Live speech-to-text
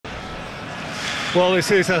Well,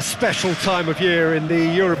 this is a special time of year in the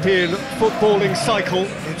European footballing cycle.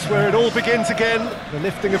 It's where it all begins again. The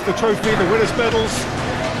lifting of the trophy, the winners' medals.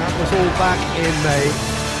 That was all back in May.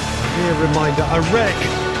 A mere reminder, a wreck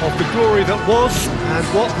of the glory that was and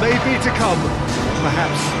what may be to come.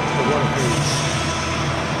 Perhaps for one of these.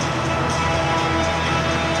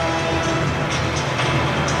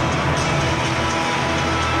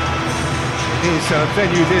 It is a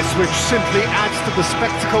venue this which simply adds to the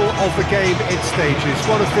spectacle of the game it stages.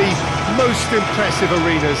 One of the most impressive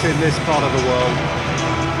arenas in this part of the world.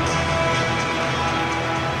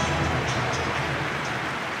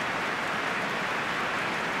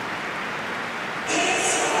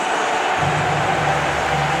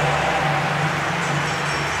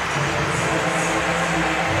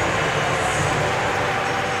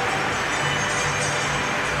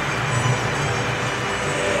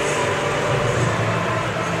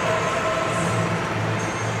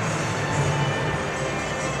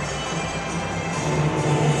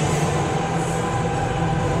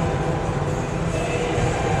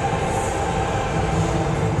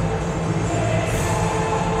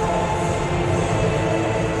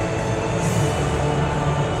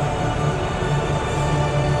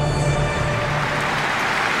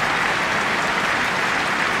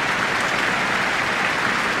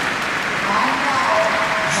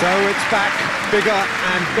 So it's back, bigger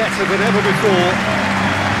and better than ever before.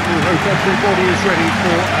 We hope everybody is ready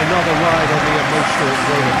for another ride on the emotional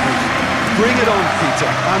roller coaster. Bring it on, Peter.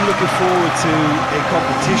 I'm looking forward to a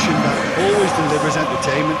competition that always delivers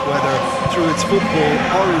entertainment, whether through its football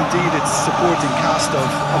or indeed its supporting cast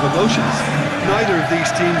of emotions. Neither of these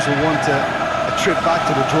teams will want a trip back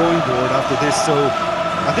to the drawing board after this, so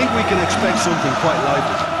I think we can expect something quite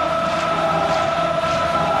lively.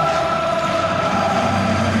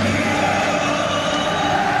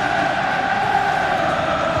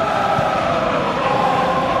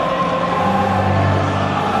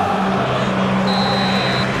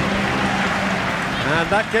 And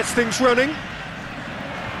that gets things running.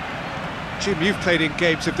 Jim, you've played in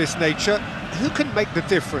games of this nature. Who can make the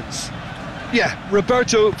difference? Yeah,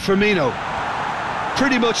 Roberto Firmino.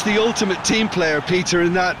 Pretty much the ultimate team player, Peter,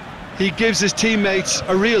 in that he gives his teammates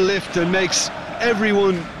a real lift and makes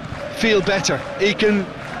everyone feel better. He can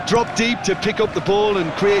drop deep to pick up the ball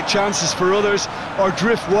and create chances for others, or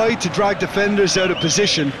drift wide to drag defenders out of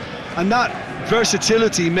position. And that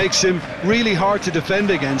versatility makes him really hard to defend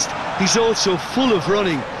against. He's also full of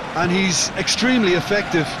running, and he's extremely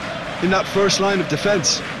effective in that first line of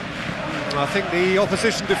defence. I think the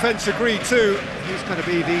opposition defence agree too. He's going to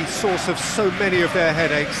be the source of so many of their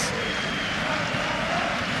headaches.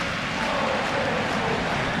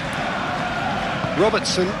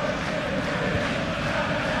 Robertson.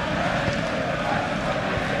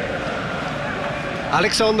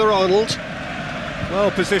 Alexander-Arnold.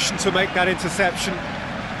 Well positioned to make that interception.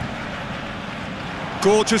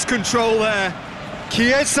 Gorgeous control there.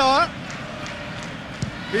 Chiesa.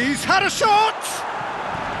 He's had a shot!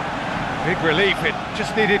 Big relief, it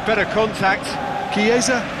just needed better contact.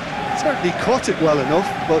 Chiesa certainly caught it well enough,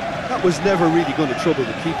 but that was never really going to trouble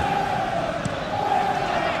the keeper.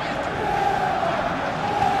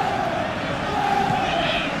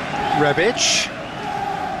 Rebic.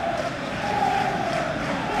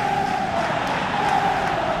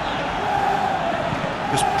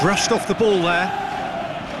 Just brushed off the ball there.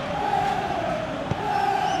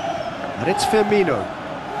 And it's Firmino.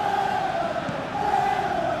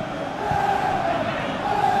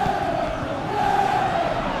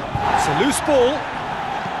 It's a loose ball.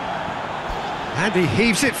 And he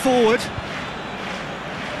heaves it forward.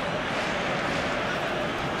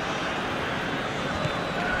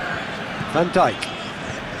 Van Dijk.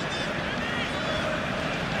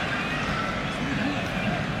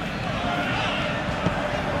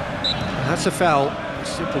 That's a foul.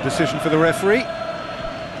 Simple decision for the referee.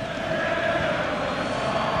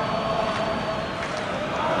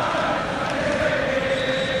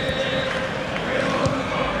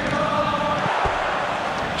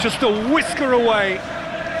 Just a whisker away.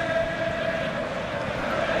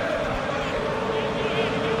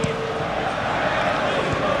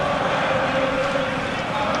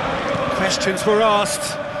 Questions were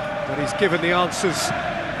asked, but he's given the answers.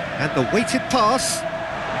 And the weighted pass.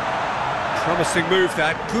 Promising move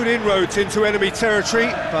that, good inroads into enemy territory,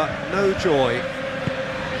 but no joy.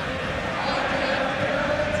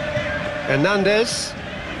 Hernandez.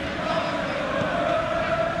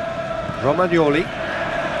 Romagnoli.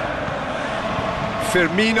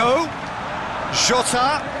 Firmino.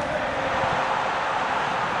 Jota.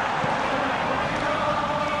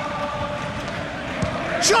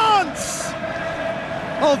 Chance!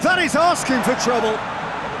 Oh, that is asking for trouble.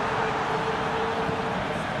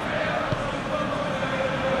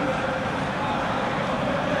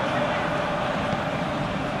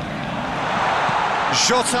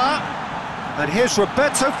 Jota, and here's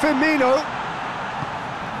Roberto Firmino.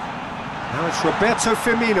 Now it's Roberto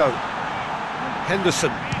Firmino.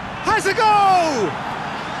 Henderson has a goal!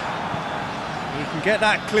 He can get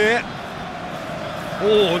that clear.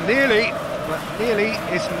 Oh, nearly, but nearly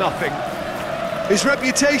is nothing. His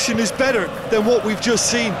reputation is better than what we've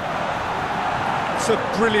just seen. It's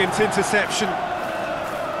a brilliant interception.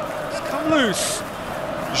 It's come loose.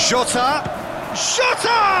 Jota!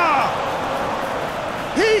 Jota!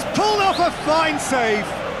 He's pulled off a fine save.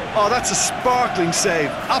 Oh, that's a sparkling save.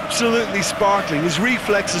 Absolutely sparkling. His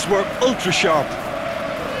reflexes were ultra sharp.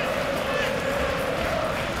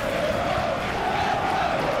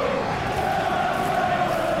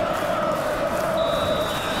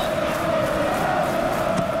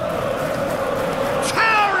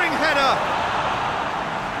 Towering header!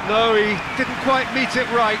 No, he didn't quite meet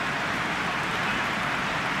it right.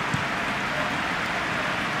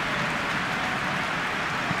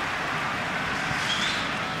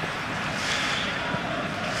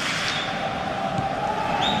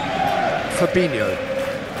 Fabinho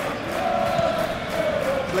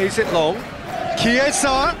plays it long.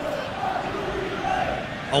 Chiesa.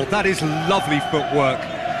 Oh, that is lovely footwork.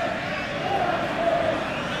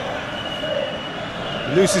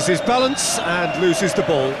 Loses his balance and loses the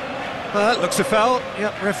ball. That looks a foul.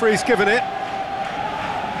 Yep, referee's given it.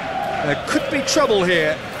 There could be trouble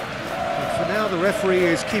here. But for now, the referee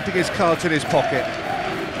is keeping his cards in his pocket.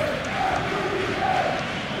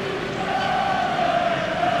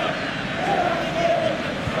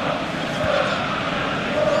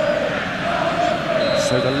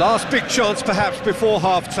 So the last big chance perhaps before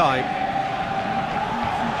half-time.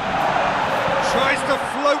 Tries to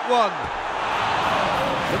float one.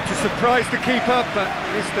 Looked to surprise the keeper, but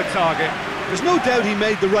missed the target. There's no doubt he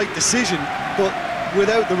made the right decision, but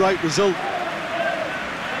without the right result.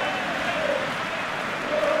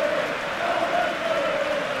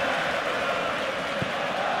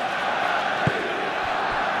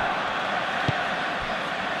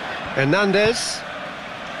 Hernandez.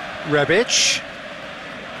 Rebic.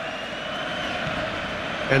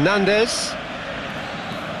 Hernandez.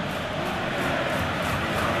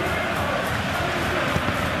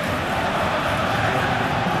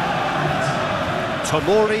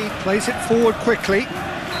 Tomori plays it forward quickly.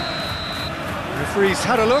 Referee's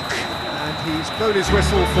had a look, and he's blown his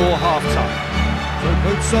whistle for half-time. So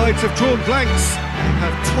both sides have drawn blanks,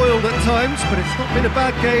 have toiled at times, but it's not been a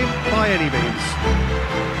bad game by any means.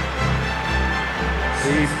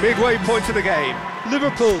 The midway point of the game.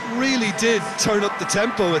 Liverpool really did turn up the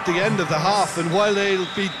tempo at the end of the half, and while they'll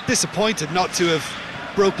be disappointed not to have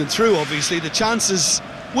broken through, obviously, the chances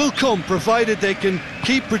will come, provided they can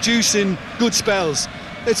keep producing good spells.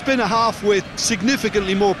 It's been a half with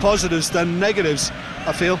significantly more positives than negatives,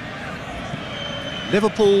 I feel.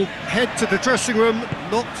 Liverpool head to the dressing room,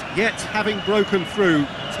 not yet having broken through.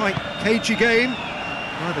 Tight, cagey game.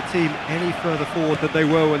 Neither team any further forward than they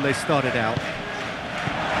were when they started out.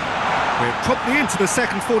 We're promptly into the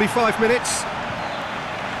second 45 minutes.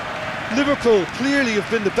 Liverpool clearly have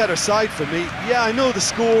been the better side for me. Yeah, I know the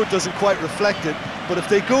score doesn't quite reflect it, but if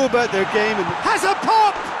they go about their game and... Has a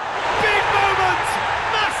pop! Big moment!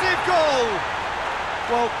 Massive goal!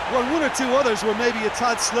 Well, one or two others were maybe a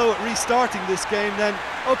tad slow at restarting this game, then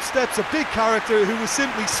up steps a big character who was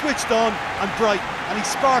simply switched on and bright, and he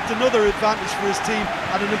sparked another advantage for his team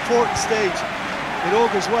at an important stage. It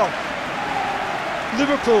augurs well.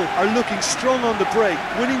 Liverpool are looking strong on the break.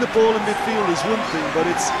 Winning the ball in midfield is one thing, but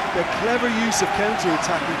it's their clever use of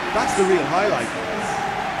counter-attacking. That's the real highlight.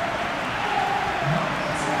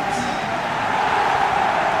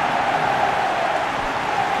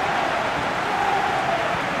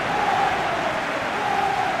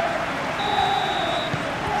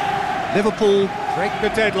 Liverpool break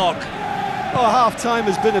the deadlock. Oh, half-time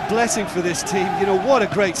has been a blessing for this team. You know, what a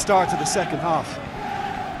great start to the second half.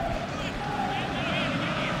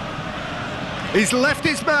 He's left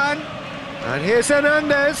his man, and here's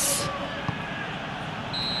Hernandez.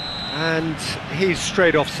 And he's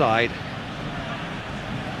straight offside.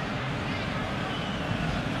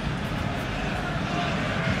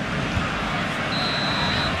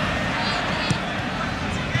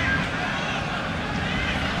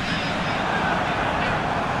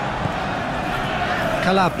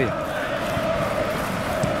 Calabria.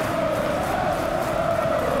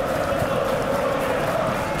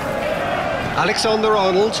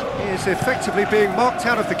 Alexander-Arnold is effectively being marked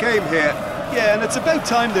out of the game here. Yeah, and it's about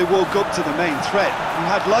time they woke up to the main threat and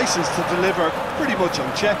had licence to deliver pretty much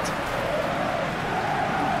unchecked.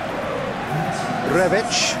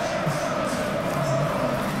 Rebic.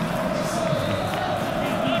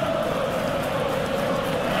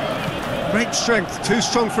 Great strength, too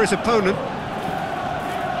strong for his opponent.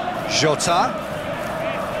 Jota.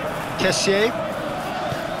 Kessié.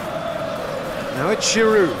 Now it's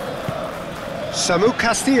Giroud. Samu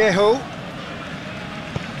Castillejo.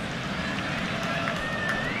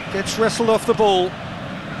 Gets wrestled off the ball.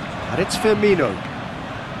 And it's Firmino.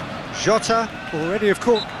 Jota, already of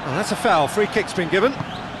course. Oh, that's a foul. Free kick's been given.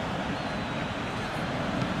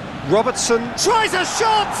 Robertson tries a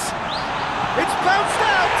shot! It's bounced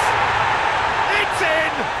out! It's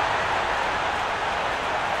in!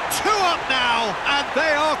 2 up now, and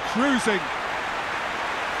they are cruising.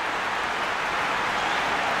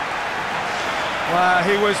 Well,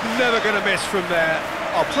 he was never going to miss from there.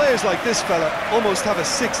 Oh, players like this fella almost have a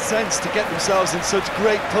sixth sense to get themselves in such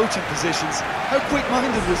great poaching positions. How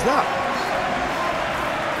quick-minded was that?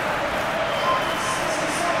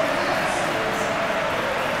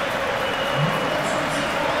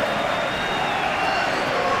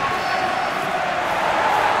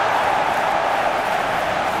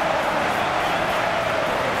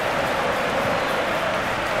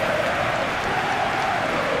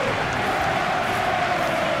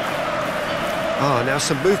 Now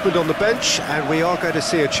some movement on the bench, and we are going to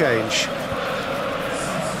see a change.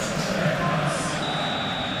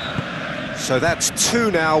 So that's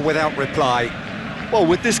 2 now without reply. Well,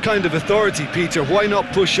 with this kind of authority, Peter, why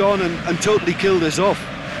not push on and totally kill this off?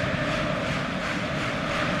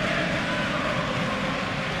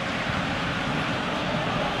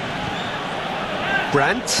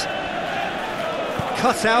 Brandt.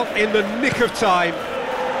 Cut out in the nick of time.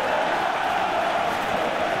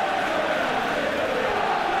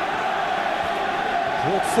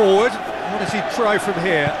 Brought forward. What does he try from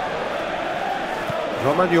here?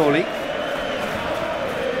 Romagnoli.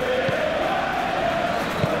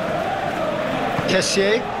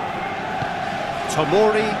 Kessié.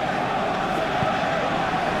 Tomori.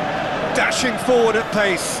 Dashing forward at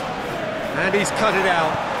pace. And he's cut it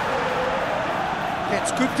out.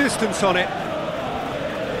 Gets good distance on it.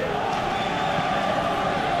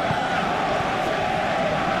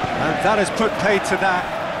 And that has put paid to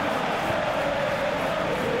that.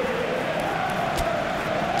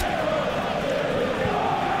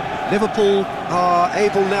 Liverpool are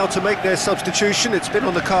able now to make their substitution. It's been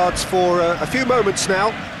on the cards for a few moments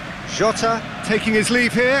now. Jota taking his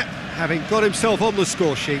leave here, having got himself on the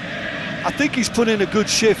score sheet. I think he's put in a good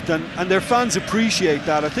shift, and their fans appreciate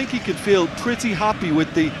that. I think he can feel pretty happy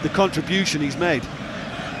with the contribution he's made.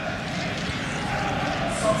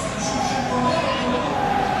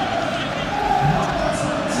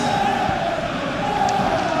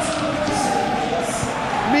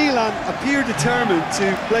 Milan appear determined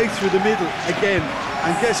to play through the middle again,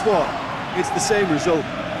 and guess what? It's the same result.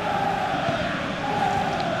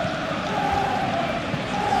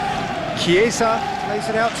 Chiesa plays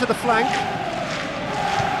it out to the flank.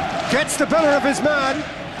 Gets the better of his man.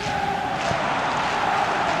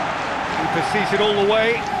 Keeper sees it all the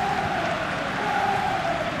way.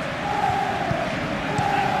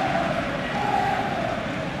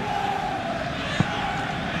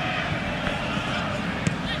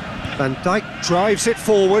 Van Dijk drives it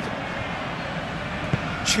forward.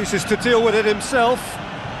 Chooses to deal with it himself.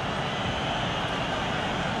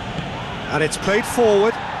 And it's played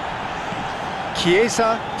forward.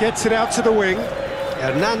 Chiesa gets it out to the wing.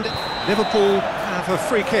 Hernandez. Liverpool have a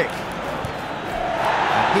free kick.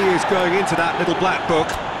 And he is going into that little black book.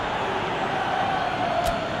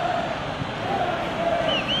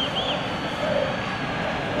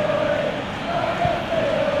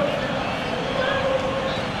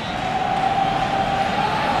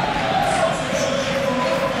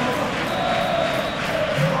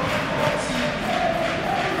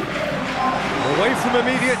 Away from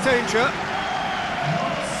immediate danger.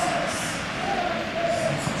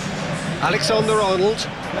 Alexander-Arnold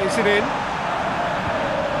plays it in.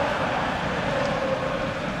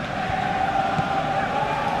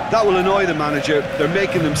 That will annoy the manager. They're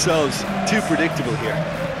making themselves too predictable here.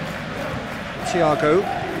 Thiago.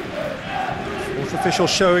 Fourth official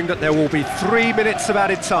showing that there will be 3 minutes of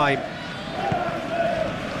added time.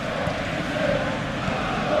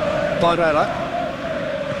 Barella.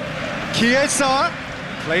 Chiesa.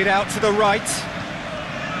 Played out to the right.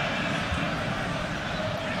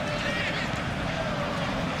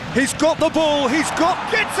 He's got the ball, gets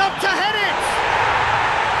up to head it!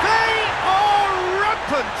 They are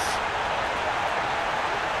rampant!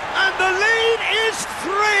 And the lead is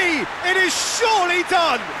 3! It is surely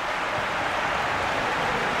done!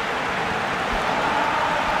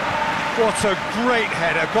 What a great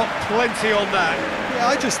header, got plenty on that. Yeah,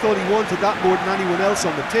 I just thought he wanted that more than anyone else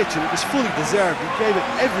on the pitch, and it was fully deserved. He gave it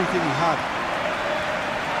everything he had.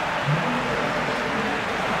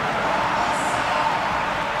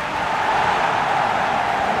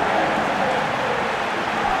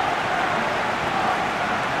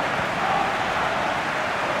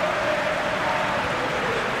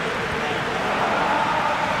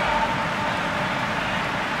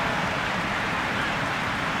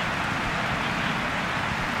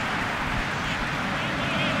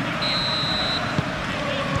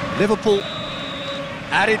 Liverpool,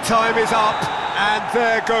 added time is up, and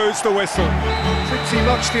there goes the whistle. Pretty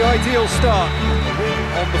much the ideal start. A win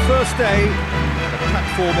on the first day, a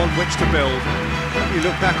platform on which to build. How do you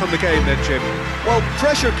look back on the game then, Jim? Well,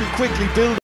 pressure can quickly build